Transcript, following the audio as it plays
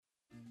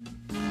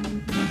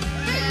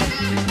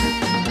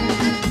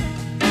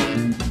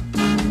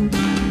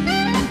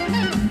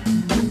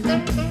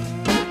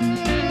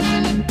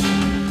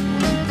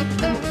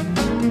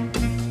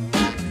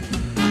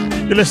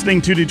You're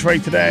listening to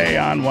Detroit Today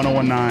on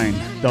 1019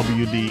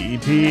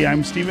 WDET.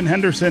 I'm Stephen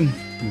Henderson.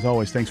 As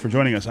always, thanks for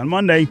joining us. On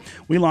Monday,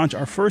 we launch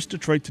our first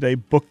Detroit Today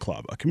book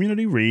club, a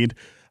community read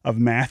of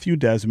Matthew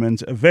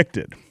Desmond's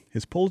Evicted.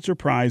 His Pulitzer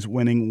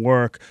Prize-winning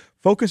work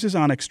focuses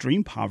on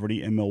extreme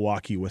poverty in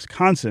Milwaukee,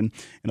 Wisconsin,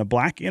 in a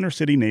black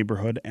inner-city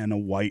neighborhood and a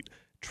white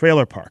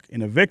trailer park.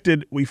 In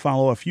Evicted, we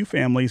follow a few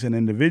families and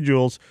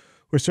individuals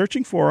who are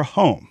searching for a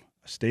home,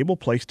 a stable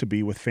place to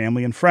be with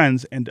family and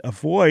friends, and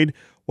avoid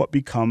what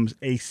becomes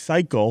a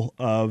cycle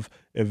of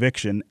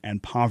eviction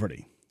and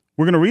poverty.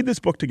 We're going to read this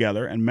book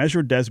together and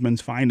measure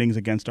Desmond's findings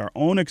against our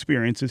own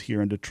experiences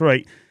here in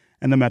Detroit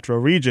and the metro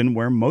region,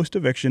 where most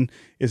eviction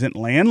isn't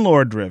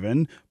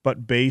landlord-driven,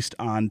 but based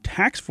on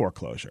tax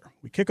foreclosure.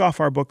 We kick off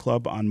our book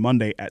club on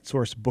Monday at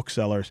Source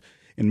Booksellers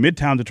in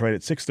Midtown Detroit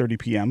at 6:30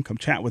 p.m. Come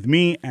chat with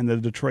me and the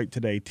Detroit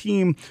Today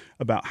team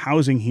about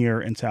housing here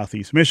in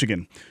Southeast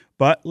Michigan.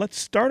 But let's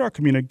start our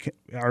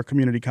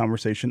community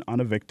conversation on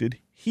Evicted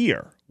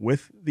here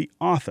with the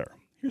author.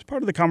 Here's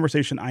part of the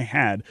conversation I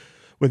had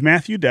with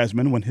Matthew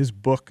Desmond when his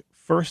book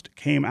first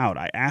came out.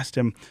 I asked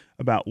him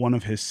about one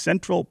of his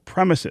central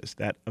premises,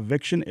 that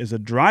eviction is a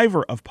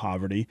driver of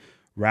poverty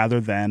rather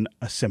than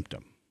a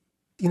symptom.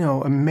 You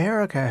know,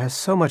 America has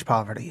so much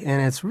poverty,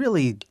 and it's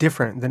really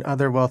different than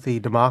other wealthy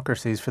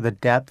democracies for the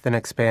depth and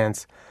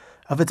expanse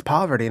of its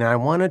poverty. And I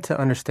wanted to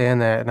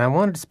understand that, and I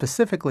wanted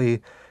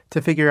specifically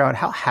to figure out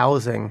how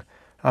housing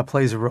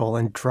plays a role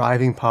in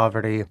driving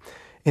poverty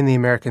in the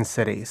American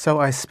city. So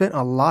I spent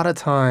a lot of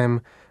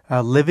time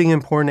living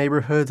in poor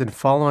neighborhoods and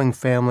following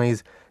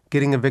families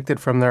getting evicted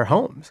from their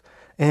homes.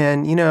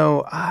 And,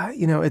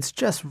 it's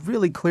just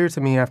really clear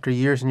to me after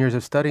years and years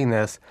of studying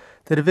this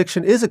that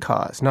eviction is a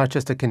cause, not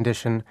just a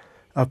condition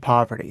of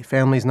poverty.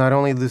 Families not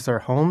only lose their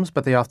homes,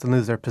 but they often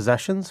lose their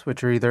possessions,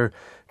 which are either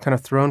kind of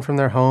thrown from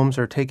their homes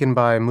or taken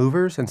by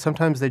movers. And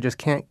sometimes they just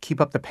can't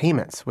keep up the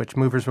payments, which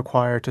movers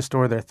require to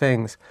store their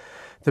things.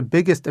 The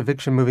biggest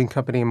eviction moving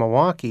company in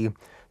Milwaukee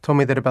told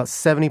me that about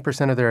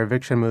 70% of their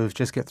eviction moves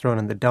just get thrown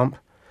in the dump.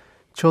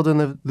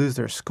 Children lose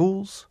their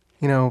schools.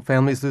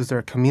 Families lose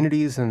their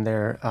communities and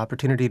their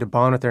opportunity to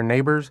bond with their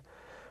neighbors.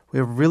 We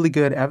have really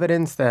good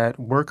evidence that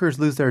workers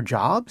lose their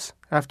jobs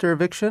after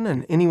eviction,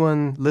 and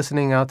anyone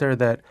listening out there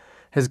that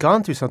has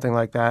gone through something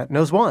like that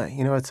knows why.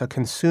 It's a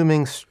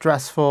consuming,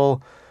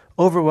 stressful,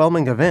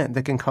 overwhelming event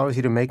that can cause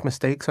you to make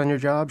mistakes on your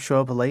job,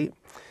 show up late,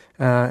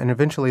 and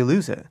eventually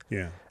lose it.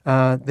 Yeah.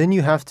 Then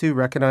you have to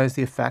recognize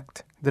the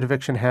effect that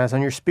eviction has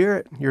on your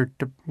spirit,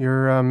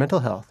 your mental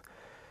health.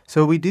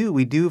 So we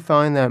do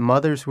find that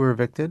mothers who are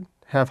evicted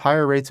have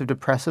higher rates of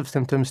depressive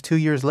symptoms 2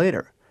 years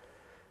later.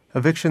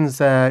 Evictions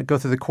that go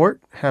through the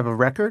court have a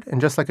record,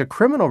 and just like a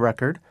criminal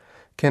record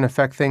can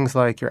affect things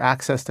like your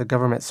access to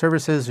government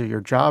services or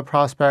your job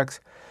prospects,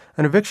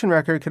 an eviction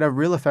record could have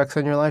real effects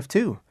on your life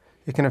too.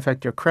 It can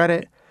affect your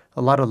credit.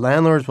 A lot of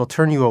landlords will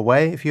turn you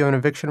away if you have an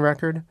eviction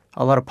record.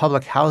 A lot of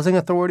public housing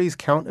authorities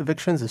count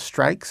evictions as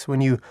strikes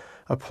when you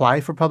apply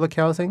for public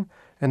housing.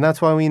 And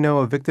that's why we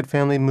know evicted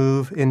families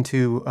move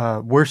into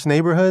worse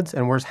neighborhoods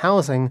and worse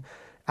housing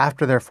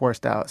after they're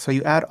forced out. So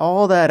you add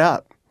all that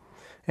up,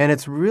 and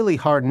it's really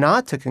hard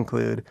not to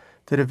conclude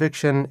that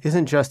eviction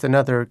isn't just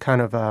another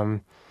kind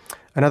of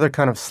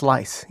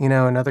slice,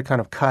 another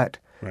kind of cut.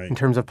 Right. In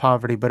terms of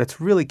poverty, but it's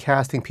really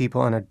casting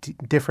people on a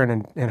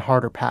different and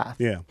harder path.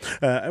 Yeah.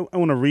 I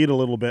want to read a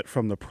little bit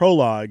from the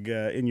prologue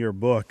in your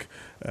book,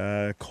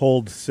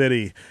 Cold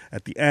City.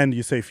 At the end,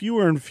 you say,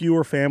 fewer and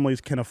fewer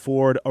families can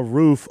afford a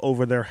roof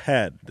over their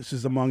head. This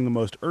is among the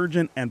most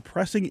urgent and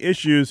pressing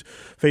issues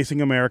facing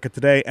America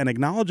today, and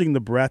acknowledging the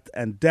breadth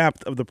and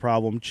depth of the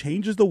problem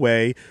changes the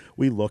way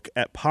we look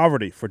at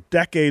poverty. For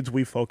decades,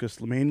 we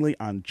focused mainly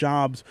on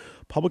jobs,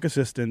 public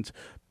assistance,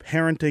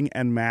 parenting,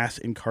 and mass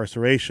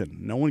incarceration.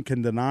 No one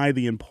can deny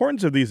the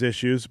importance of these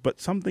issues,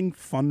 but something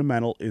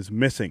fundamental is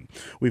missing.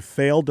 We've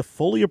failed to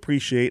fully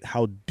appreciate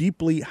how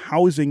deeply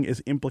housing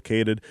is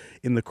implicated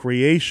in the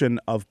creation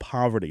of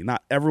poverty.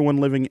 Not everyone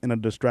living in a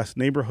distressed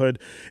neighborhood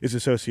is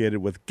associated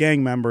with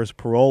gang members,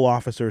 parole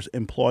officers,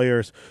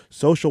 employers,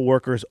 social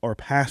workers, or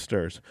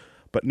pastors,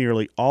 but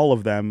nearly all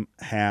of them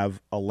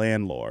have a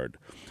landlord.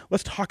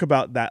 Let's talk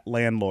about that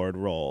landlord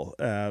role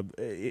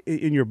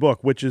in your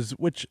book, which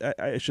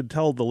I should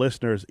tell the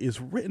listeners is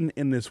written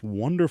in this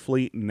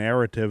wonderfully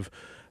narrative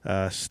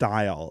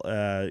style.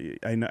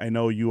 I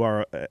know you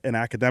are an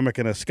academic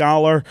and a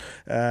scholar,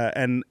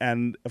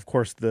 and of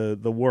course the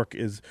work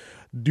is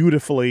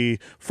dutifully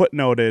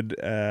footnoted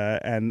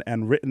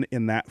and written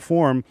in that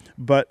form,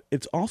 but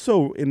it's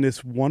also in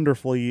this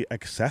wonderfully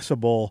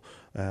accessible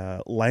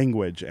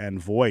language and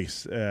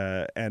voice,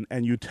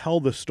 and you tell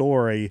the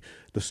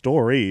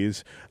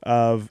stories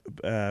of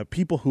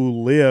people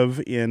who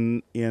live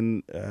in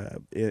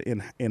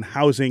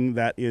housing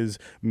that is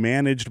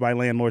managed by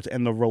landlords,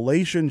 and the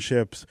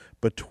relationships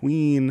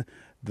between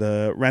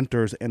the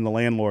renters and the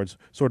landlords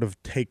sort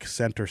of take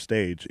center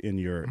stage in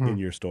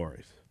your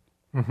stories.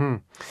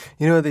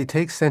 Mm-hmm. They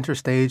take center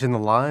stage in the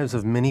lives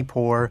of many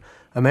poor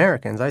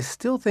Americans. I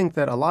still think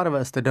that a lot of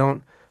us that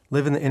don't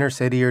live in the inner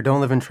city or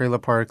don't live in trailer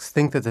parks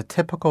think that the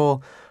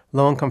typical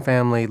low-income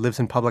family lives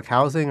in public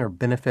housing or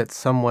benefits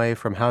some way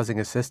from housing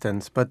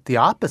assistance, but the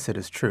opposite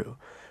is true.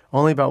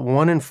 Only about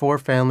 1 in 4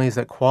 families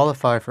that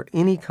qualify for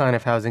any kind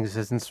of housing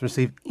assistance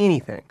receive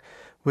anything,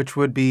 which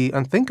would be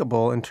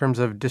unthinkable in terms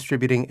of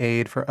distributing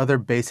aid for other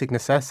basic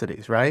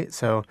necessities, right?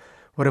 So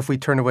what if we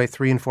turned away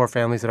 3 in 4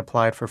 families that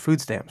applied for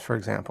food stamps, for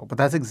example? But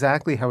that's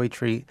exactly how we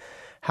treat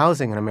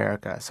housing in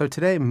America. So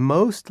today,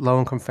 most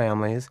low-income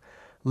families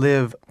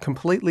live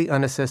completely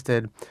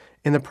unassisted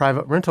in the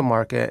private rental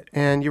market.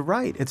 And you're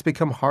right, it's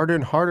become harder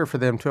and harder for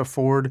them to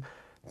afford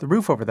the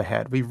roof over the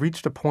head. We've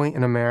reached a point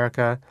in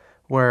America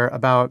where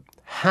about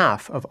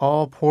half of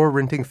all poor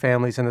renting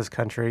families in this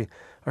country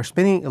are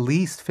spending at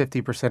least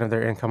 50% of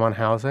their income on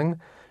housing.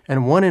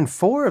 And 1 in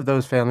 4 of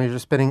those families are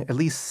spending at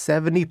least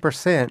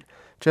 70%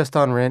 just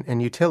on rent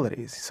and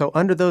utilities. So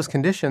under those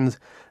conditions,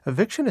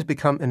 eviction has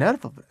become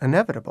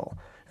inevitable.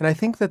 And I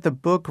think that the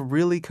book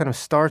really kind of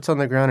starts on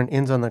the ground and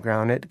ends on the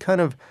ground. It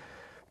kind of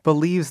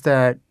believes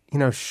that,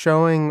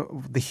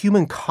 showing the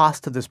human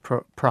cost of this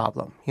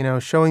problem,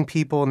 showing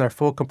people in their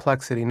full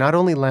complexity, not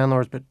only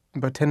landlords,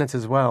 but tenants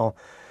as well,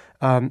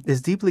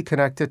 is deeply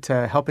connected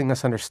to helping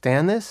us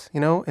understand this,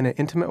 in an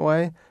intimate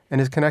way, and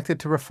is connected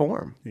to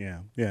reform. Yeah.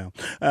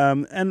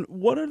 And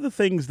what are the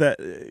things that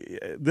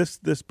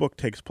this book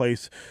takes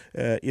place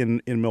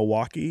in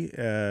Milwaukee,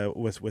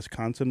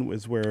 Wisconsin,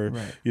 is where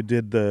you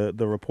did the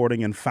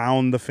reporting and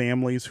found the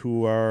families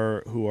who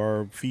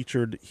are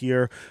featured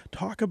here.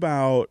 Talk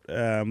about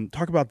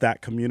that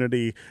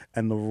community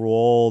and the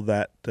role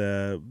that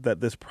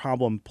this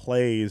problem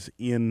plays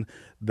in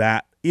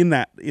that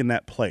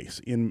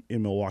place in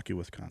Milwaukee,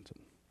 Wisconsin.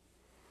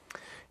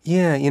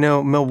 Yeah,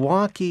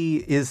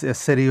 Milwaukee is a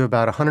city of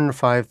about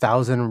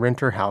 105,000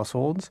 renter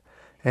households,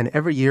 and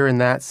every year in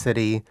that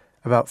city,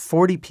 about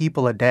 40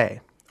 people a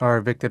day are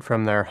evicted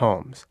from their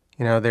homes.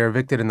 They're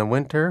evicted in the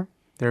winter,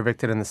 they're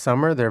evicted in the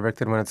summer, they're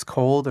evicted when it's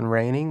cold and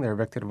raining, they're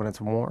evicted when it's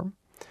warm.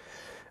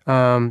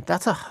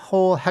 That's a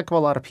whole heck of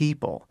a lot of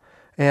people,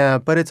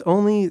 but it's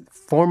only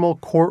formal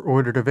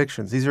court-ordered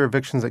evictions. These are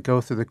evictions that go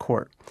through the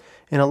court.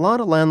 And a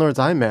lot of landlords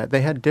I met,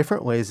 they had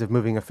different ways of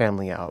moving a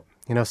family out.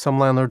 Some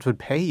landlords would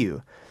pay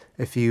you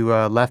if you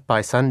left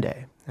by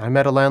Sunday. I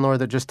met a landlord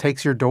that just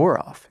takes your door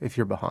off if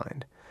you're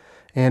behind.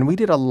 And we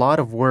did a lot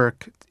of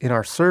work in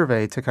our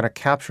survey to kind of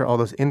capture all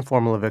those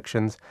informal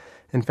evictions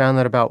and found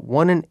that about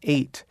 1 in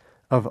 8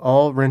 of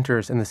all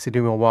renters in the city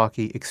of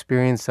Milwaukee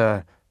experience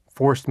a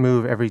forced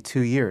move every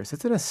 2 years.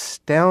 It's an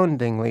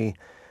astoundingly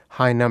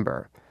high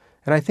number.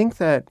 And I think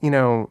that,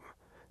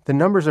 the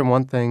numbers are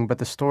one thing, but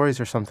the stories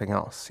are something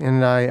else.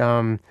 And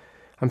I'm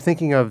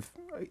thinking of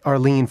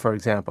Arlene, for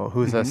example,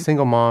 who's a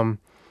single mom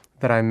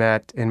that I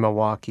met in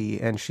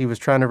Milwaukee, and she was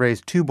trying to raise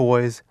 2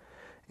 boys,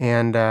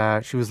 and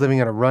she was living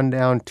in a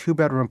rundown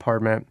 2-bedroom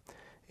apartment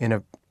in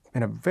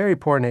a very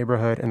poor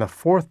neighborhood in the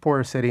 4th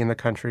poorest city in the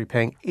country,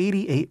 paying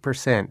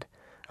 88%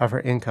 of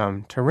her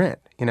income to rent,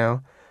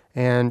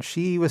 and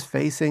she was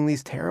facing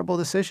these terrible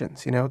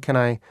decisions.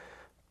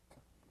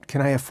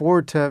 Can I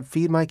afford to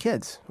feed my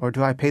kids, or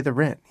do I pay the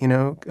rent?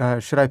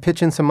 Should I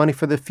pitch in some money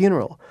for the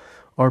funeral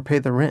or pay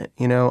the rent?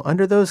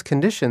 Under those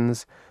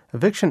conditions,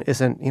 eviction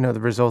isn't, the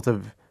result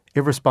of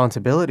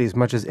irresponsibility as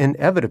much as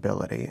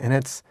inevitability, and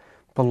it's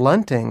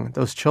blunting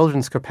those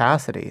children's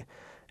capacity,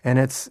 and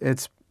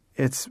it's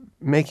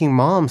making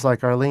moms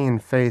like Arlene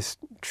face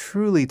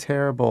truly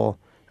terrible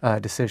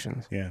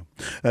decisions. Yeah.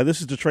 This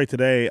is Detroit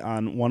Today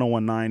on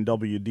 101.9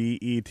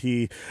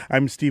 WDET.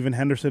 I'm Stephen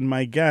Henderson.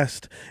 My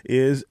guest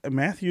is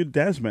Matthew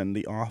Desmond,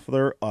 the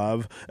author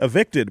of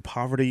Evicted,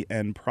 Poverty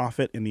and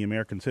Profit in the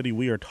American City.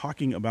 We are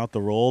talking about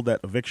the role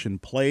that eviction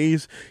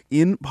plays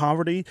in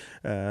poverty.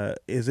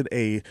 Is it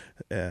a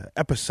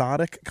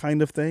episodic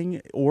kind of thing,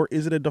 or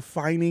is it a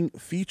defining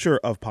feature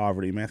of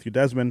poverty? Matthew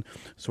Desmond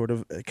sort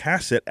of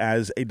casts it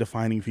as a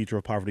defining feature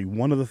of poverty,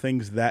 one of the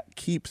things that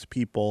keeps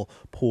people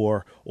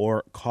poor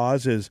or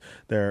causes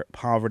their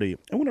poverty.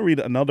 I want to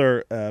read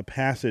another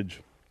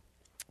passage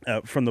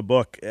from the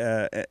book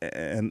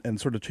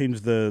and sort of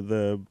change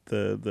the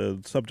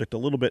subject a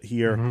little bit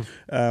here.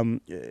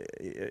 In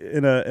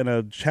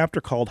a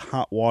chapter called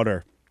Hot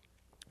Water,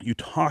 you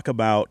talk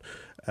about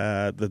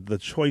the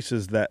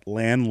choices that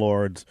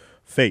landlords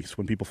face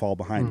when people fall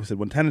behind. You said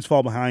when tenants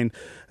fall behind,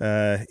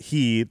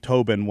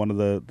 Tobin, one of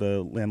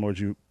the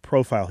landlords you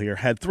profile here,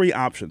 had 3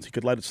 options. He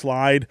could let it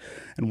slide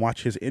and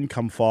watch his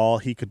income fall.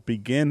 He could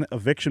begin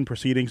eviction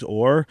proceedings,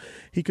 or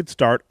he could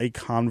start a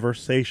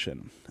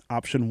conversation.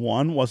 Option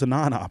 1 was a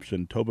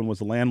non-option. Tobin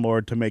was a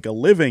landlord to make a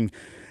living,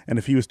 and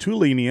if he was too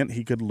lenient,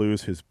 he could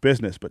lose his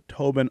business. But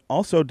Tobin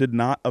also did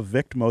not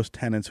evict most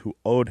tenants who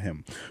owed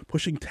him.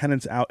 Pushing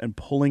tenants out and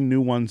pulling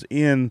new ones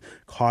in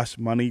cost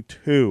money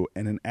too.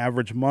 In an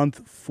average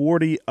month,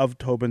 40 of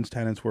Tobin's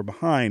tenants were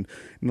behind.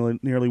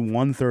 Nearly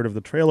 1/3 of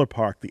the trailer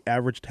park, the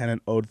average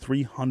tenant owed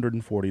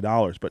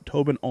 $340. But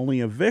Tobin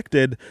only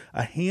evicted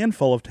a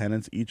handful of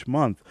tenants each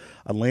month.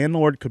 A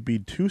landlord could be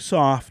too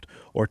soft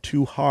or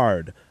too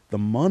hard. The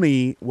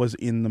money was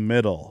in the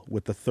middle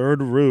with the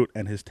third root,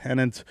 and his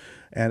tenants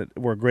and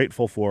were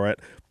grateful for it,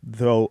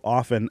 though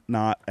often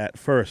not at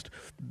first.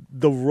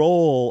 The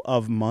role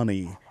of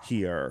money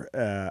here,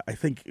 I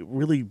think,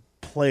 really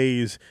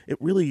plays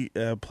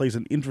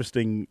an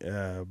interesting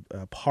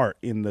part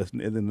in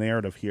the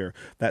narrative here.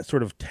 That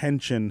sort of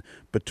tension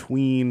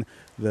between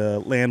the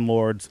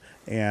landlords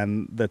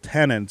and the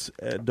tenants,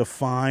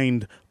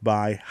 defined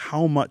by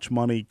how much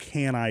money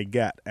can I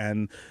get,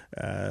 and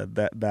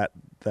that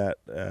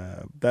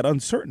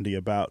uncertainty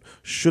about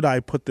should I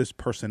put this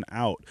person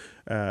out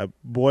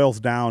boils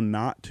down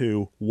not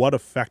to what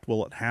effect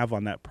will it have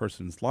on that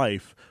person's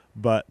life,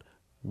 but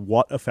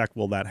what effect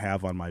will that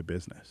have on my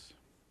business.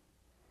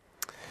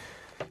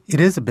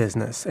 It is a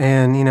business,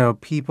 and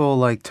people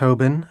like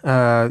Tobin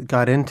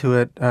got into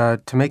it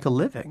to make a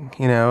living,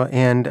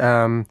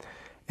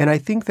 and I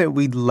think that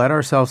we'd let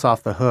ourselves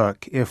off the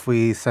hook if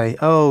we say,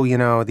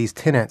 oh, these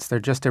tenants,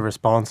 they're just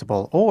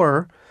irresponsible,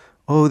 or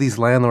oh, these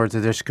landlords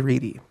are just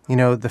greedy.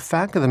 The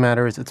fact of the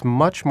matter is it's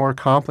much more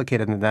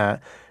complicated than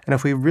that, and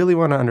if we really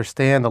want to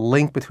understand the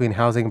link between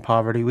housing and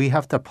poverty, we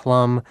have to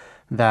plumb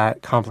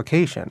that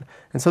complication.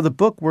 And so the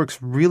book works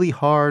really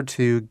hard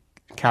to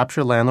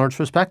capture landlords'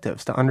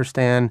 perspectives, to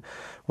understand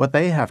what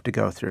they have to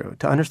go through,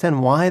 to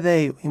understand why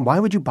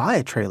would you buy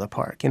a trailer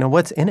park?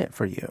 What's in it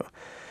for you?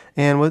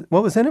 And what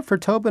was in it for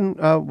Tobin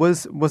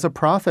was a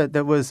profit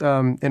that was,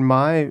 in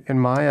my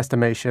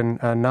estimation,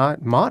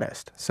 not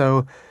modest.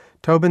 So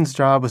Tobin's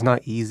job was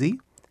not easy.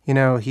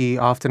 He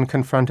often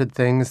confronted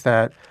things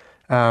that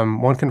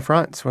one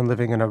confronts when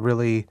living in a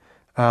really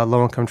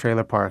low-income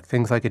trailer park,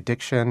 things like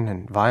addiction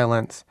and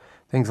violence,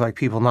 things like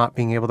people not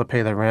being able to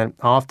pay their rent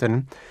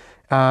often.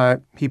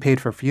 He paid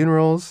for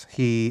funerals.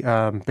 He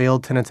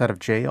bailed tenants out of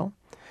jail.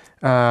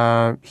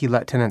 He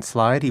let tenants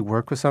slide. He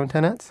worked with some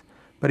tenants,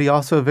 but he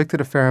also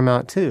evicted a fair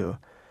amount too.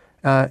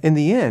 In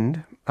the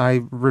end,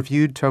 I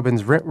reviewed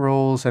Tobin's rent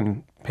rolls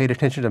and paid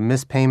attention to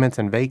missed payments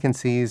and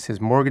vacancies,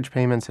 his mortgage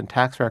payments and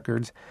tax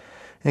records,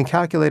 and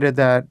calculated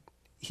that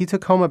he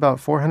took home about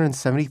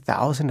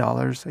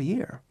 $470,000 a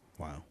year.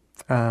 Wow.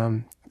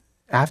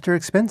 After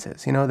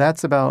expenses.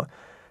 That's about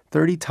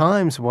 30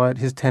 times what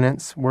his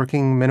tenants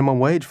working minimum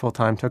wage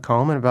full-time took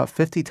home, and about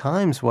 50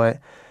 times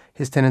what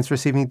his tenants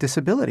receiving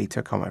disability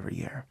took home every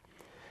year.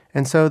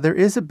 And so there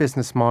is a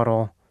business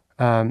model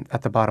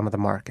at the bottom of the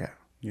market.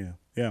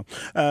 Yeah.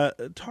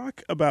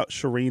 Talk about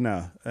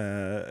Sharina,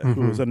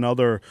 who is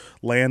another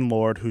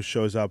landlord who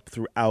shows up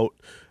throughout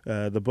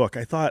the book.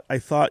 I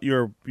thought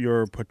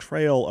your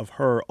portrayal of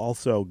her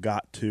also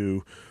got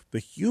to the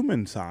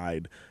human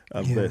side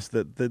of this.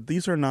 That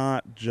these are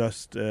not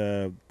just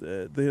the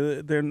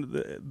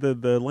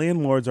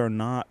landlords are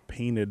not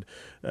painted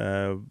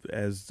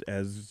as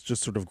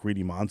just sort of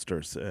greedy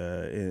monsters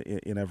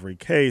in every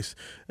case.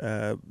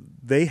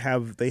 They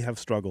have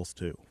struggles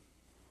too.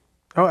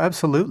 Oh,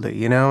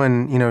 absolutely. And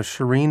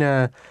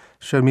Sharina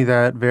showed me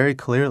that very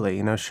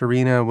clearly.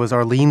 Sharina was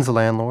Arlene's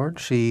landlord.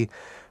 She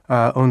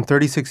owned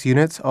 36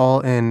 units, all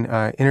in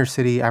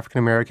inner-city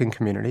African-American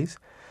communities.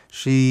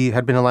 She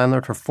had been a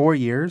landlord for 4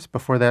 years.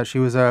 Before that, she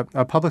was a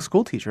public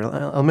school teacher,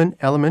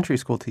 elementary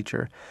school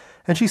teacher.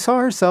 And she saw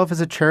herself as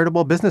a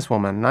charitable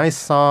businesswoman. And I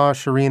saw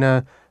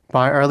Sharina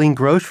buy Arlene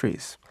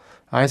groceries.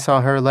 I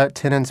saw her let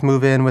tenants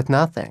move in with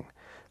nothing.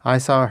 I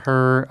saw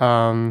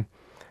her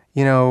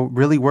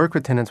really work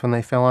with tenants when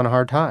they fell on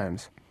hard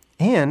times.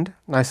 And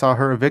I saw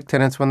her evict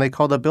tenants when they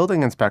called a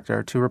building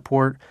inspector to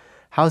report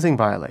housing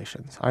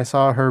violations. I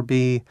saw her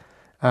be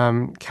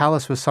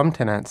callous with some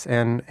tenants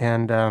and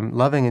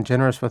loving and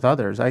generous with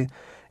others.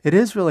 It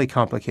is really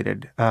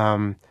complicated,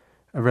 a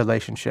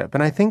relationship.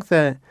 And I think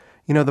that,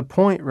 the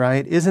point,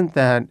 right, isn't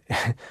that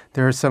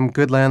there are some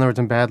good landlords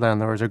and bad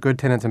landlords or good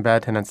tenants and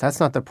bad tenants. That's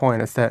not the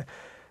point. It's that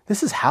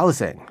this is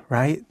housing,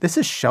 right? This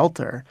is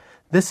shelter.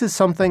 This is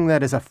something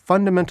that is a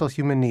fundamental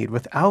human need.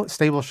 Without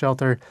stable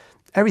shelter,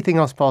 everything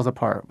else falls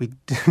apart.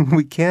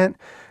 We can't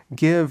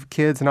give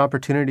kids an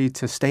opportunity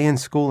to stay in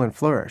school and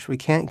flourish. We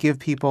can't give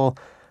people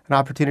an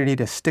opportunity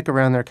to stick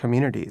around their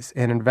communities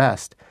and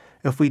invest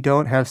if we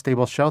don't have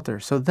stable shelter.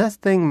 So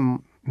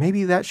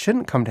maybe that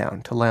shouldn't come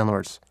down to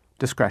landlords'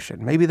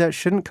 discretion. Maybe that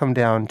shouldn't come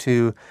down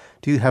to,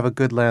 do you have a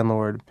good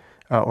landlord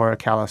or a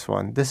callous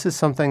one? This is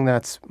something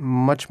that's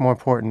much more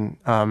important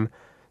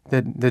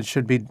that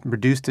should be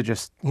reduced to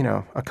just,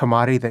 a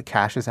commodity that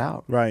cashes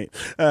out. Right.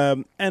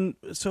 And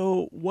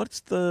so what's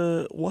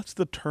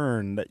the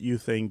turn that you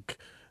think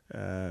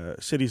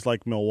cities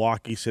like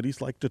Milwaukee,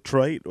 cities like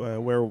Detroit,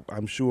 where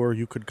I'm sure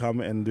you could come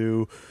and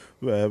do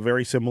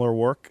very similar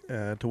work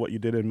to what you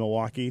did in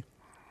Milwaukee,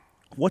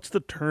 what's the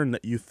turn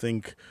that you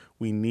think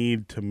we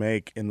need to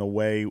make in the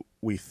way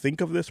we think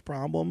of this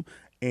problem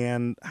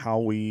and how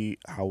we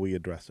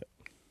address it?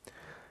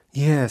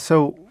 Yeah,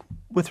 so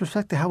with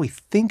respect to how we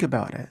think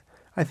about it,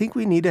 I think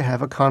we need to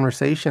have a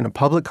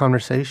public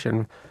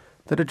conversation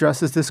that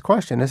addresses this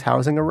question. Is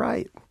housing a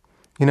right?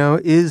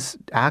 Is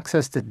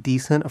access to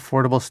decent,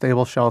 affordable,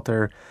 stable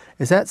shelter,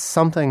 is that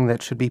something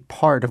that should be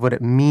part of what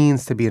it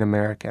means to be an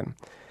American?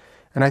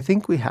 And I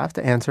think we have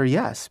to answer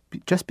yes,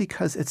 just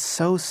because it's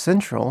so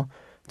central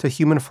to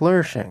human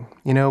flourishing.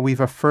 We've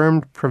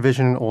affirmed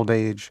provision in old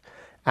age,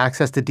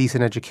 access to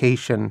decent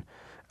education,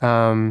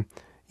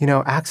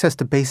 access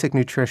to basic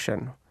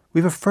nutrition.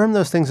 We've affirmed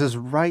those things as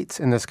rights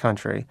in this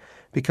country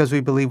because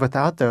we believe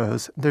without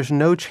those, there's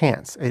no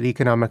chance at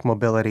economic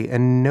mobility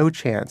and no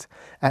chance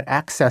at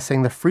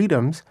accessing the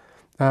freedoms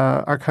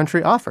our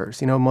country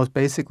offers. Most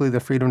basically the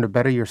freedom to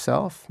better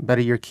yourself,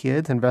 better your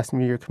kids, invest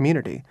in your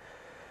community.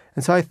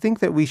 And so I think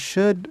that we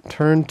should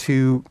turn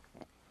to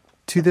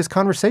this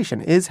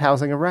conversation. Is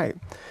housing a right?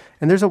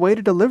 And there's a way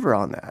to deliver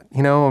on that.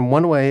 And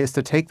one way is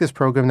to take this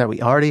program that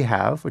we already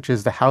have, which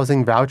is the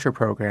housing voucher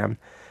program,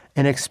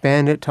 and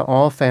expand it to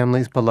all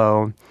families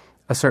below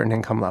a certain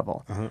income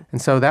level.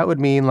 And so that would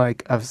mean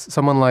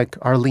someone like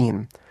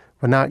Arlene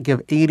would not give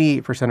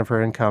 88% of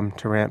her income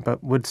to rent,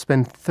 but would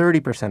spend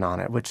 30%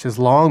 on it, which has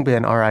long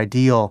been our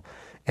ideal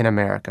in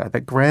America.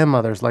 That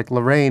grandmothers like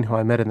Lorraine, who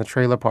I met in the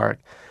trailer park,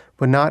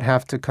 would not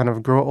have to kind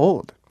of grow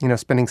old,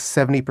 spending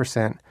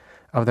 70%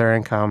 of their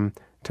income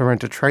to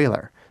rent a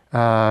trailer.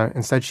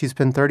 Instead, she'd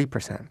spend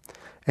 30%.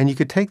 And you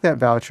could take that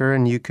voucher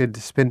and you could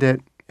spend it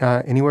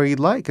anywhere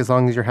you'd like, as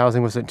long as your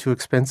housing wasn't too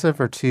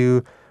expensive or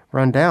too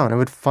run down. It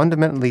would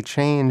fundamentally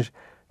change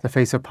the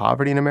face of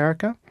poverty in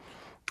America.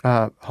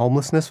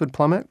 Homelessness would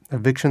plummet.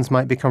 Evictions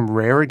might become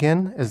rare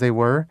again, as they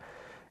were.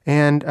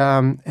 And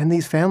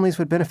these families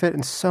would benefit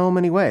in so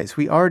many ways.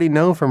 We already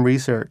know from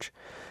research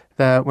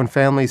that when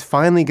families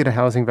finally get a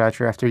housing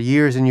voucher after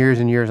years and years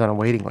and years on a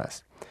waiting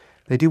list,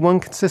 they do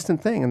one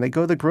consistent thing, and they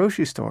go to the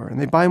grocery store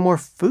and they buy more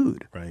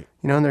food. Right.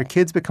 And their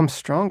kids become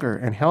stronger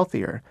and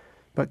healthier.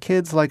 But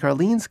kids like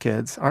Arlene's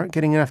kids aren't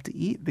getting enough to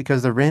eat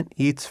because the rent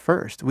eats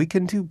first. We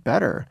can do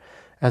better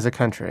as a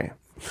country.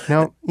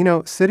 Now,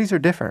 cities are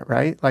different,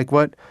 right? Like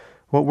what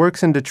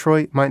works in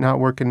Detroit might not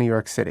work in New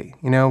York City.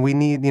 We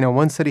need,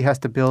 one city has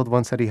to build,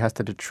 one city has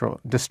to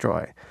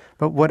destroy.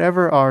 But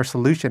whatever our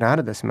solution out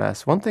of this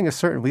mess, one thing is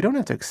certain, we don't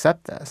have to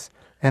accept this.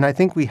 And I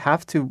think we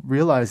have to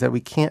realize that we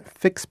can't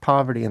fix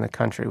poverty in the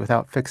country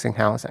without fixing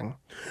housing.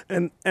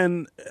 And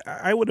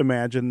I would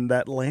imagine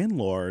that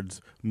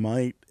landlords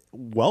might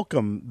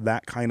welcome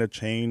that kind of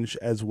change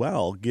as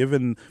well,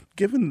 given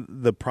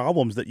the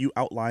problems that you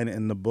outline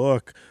in the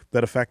book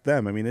that affect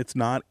them. I mean, it's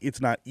not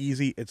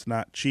easy, it's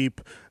not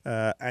cheap.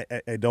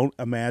 I don't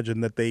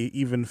imagine that they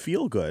even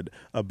feel good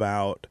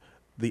about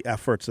the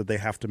efforts that they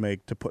have to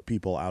make to put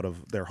people out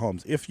of their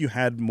homes. If you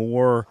had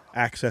more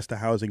access to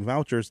housing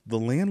vouchers, the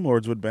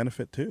landlords would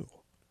benefit too.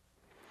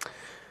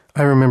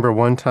 I remember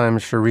one time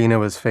Sharina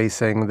was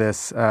facing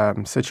this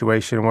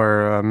situation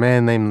where a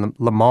man named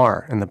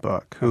Lamar in the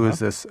book, who is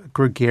this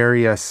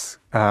gregarious,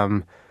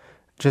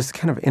 just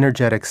kind of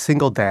energetic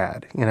single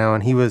dad,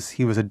 and he was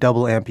a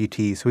double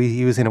amputee, so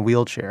he was in a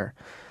wheelchair,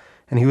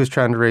 and he was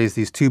trying to raise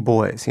these two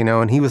boys,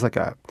 and he was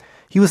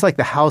like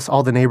the house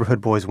all the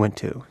neighborhood boys went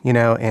to,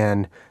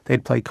 and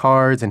they'd play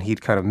cards, and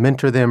he'd kind of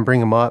mentor them, bring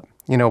them up,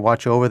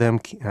 watch over them,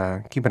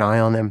 keep an eye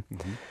on them.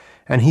 Mm-hmm.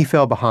 And he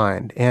fell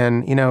behind.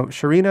 And,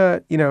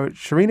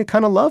 Sharina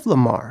kind of loved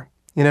Lamar.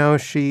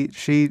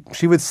 She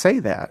would say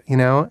that,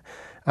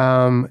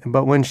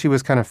 but when she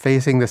was kind of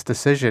facing this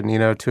decision,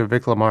 to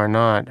evict Lamar or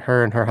not,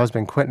 her and her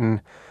husband, Quentin,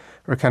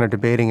 were kind of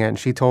debating it. And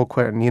she told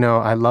Quentin,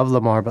 I love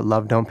Lamar, but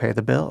love don't pay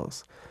the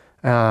bills.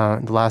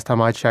 The last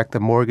time I checked, the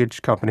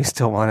mortgage company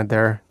still wanted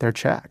their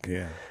check.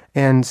 Yeah.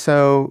 And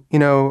so,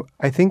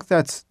 I think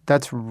that's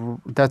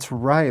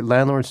right.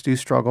 Landlords do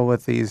struggle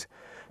with these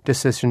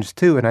decisions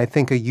too. And I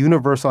think a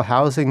universal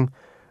housing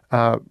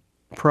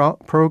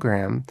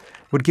program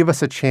would give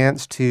us a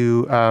chance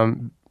to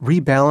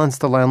rebalance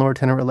the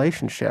landlord-tenant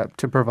relationship,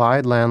 to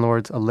provide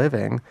landlords a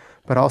living,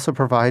 but also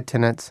provide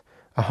tenants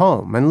a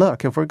home. And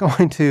look, if we're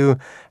going to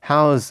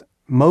house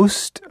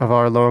most of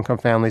our low-income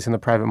families in the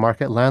private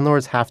market,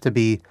 landlords have to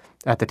be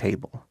at the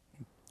table.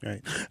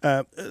 Right.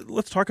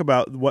 Let's talk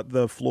about what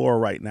the floor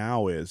right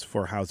now is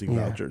for housing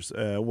vouchers.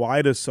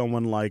 Why does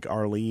someone like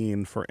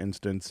Arlene, for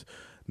instance,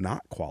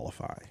 not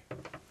qualify?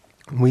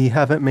 We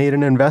haven't made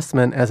an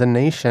investment as a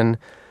nation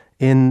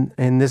in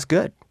this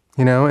good,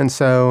 and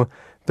so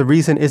the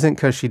reason isn't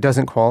because she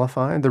doesn't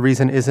qualify. The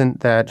reason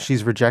isn't that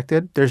she's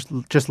rejected. There's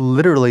just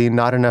literally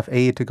not enough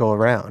aid to go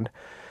around.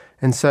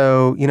 And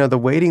so, the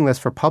waiting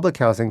list for public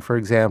housing, for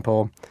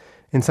example,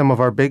 in some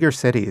of our bigger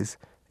cities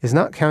is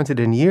not counted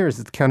in years,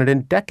 it's counted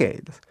in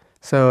decades.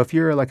 So if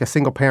you're like a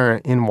single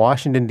parent in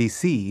Washington,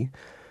 D.C.,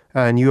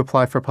 and you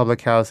apply for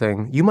public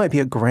housing, you might be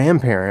a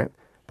grandparent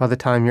by the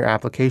time your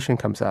application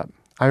comes up.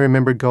 I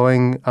remember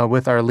going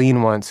with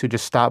Arlene once, who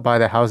just stopped by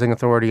the housing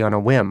authority on a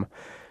whim,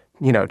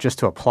 just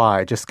to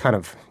apply, just kind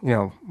of,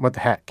 what the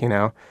heck,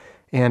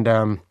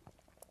 And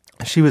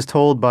she was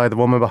told by the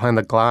woman behind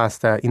the glass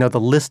that, the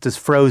list is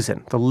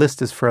frozen. The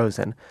list is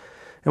frozen.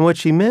 And what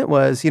she meant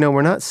was,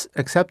 we're not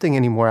accepting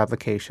any more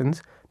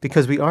applications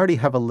because we already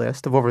have a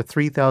list of over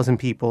 3,000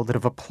 people that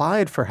have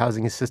applied for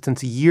housing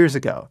assistance years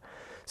ago.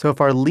 So if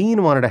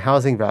Arlene wanted a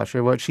housing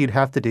voucher, what she'd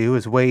have to do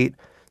is wait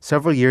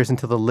several years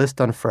until the list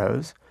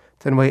unfroze,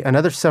 then wait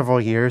another several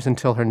years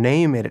until her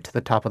name made it to the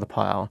top of the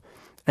pile,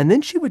 And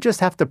then she would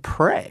just have to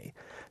pray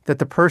that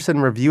the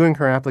person reviewing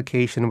her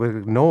application would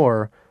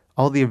ignore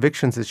all the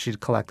evictions that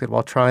she'd collected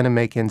while trying to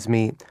make ends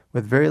meet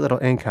with very little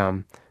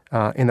income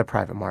in the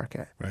private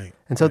market. Right.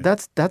 And so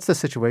that's the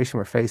situation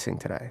we're facing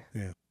today.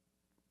 Yeah.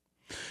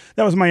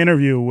 That was my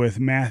interview with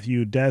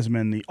Matthew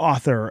Desmond, the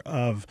author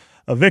of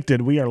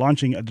Evicted. We are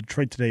launching a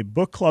Detroit Today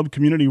Book Club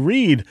community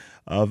read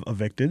of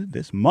Evicted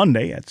this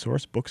Monday at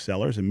Source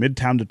Booksellers in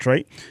Midtown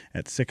Detroit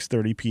at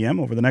 6:30 p.m.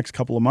 Over the next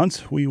couple of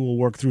months, we will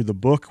work through the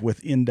book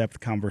with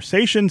in-depth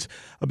conversations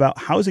about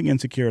housing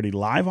insecurity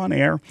live on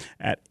air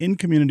at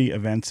in-community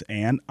events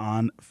and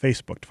on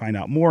Facebook. To find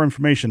out more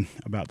information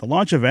about the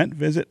launch event,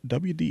 visit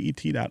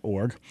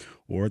WDET.org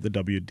or the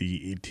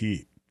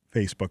WDET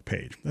Facebook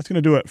page. That's going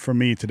to do it for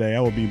me today. I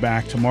will be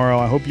back tomorrow.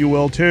 I hope you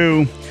will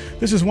too.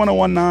 This is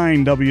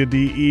 101.9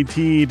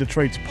 WDET,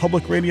 Detroit's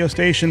public radio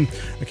station,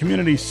 a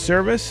community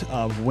service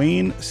of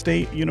Wayne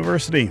State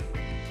University.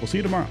 We'll see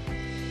you tomorrow.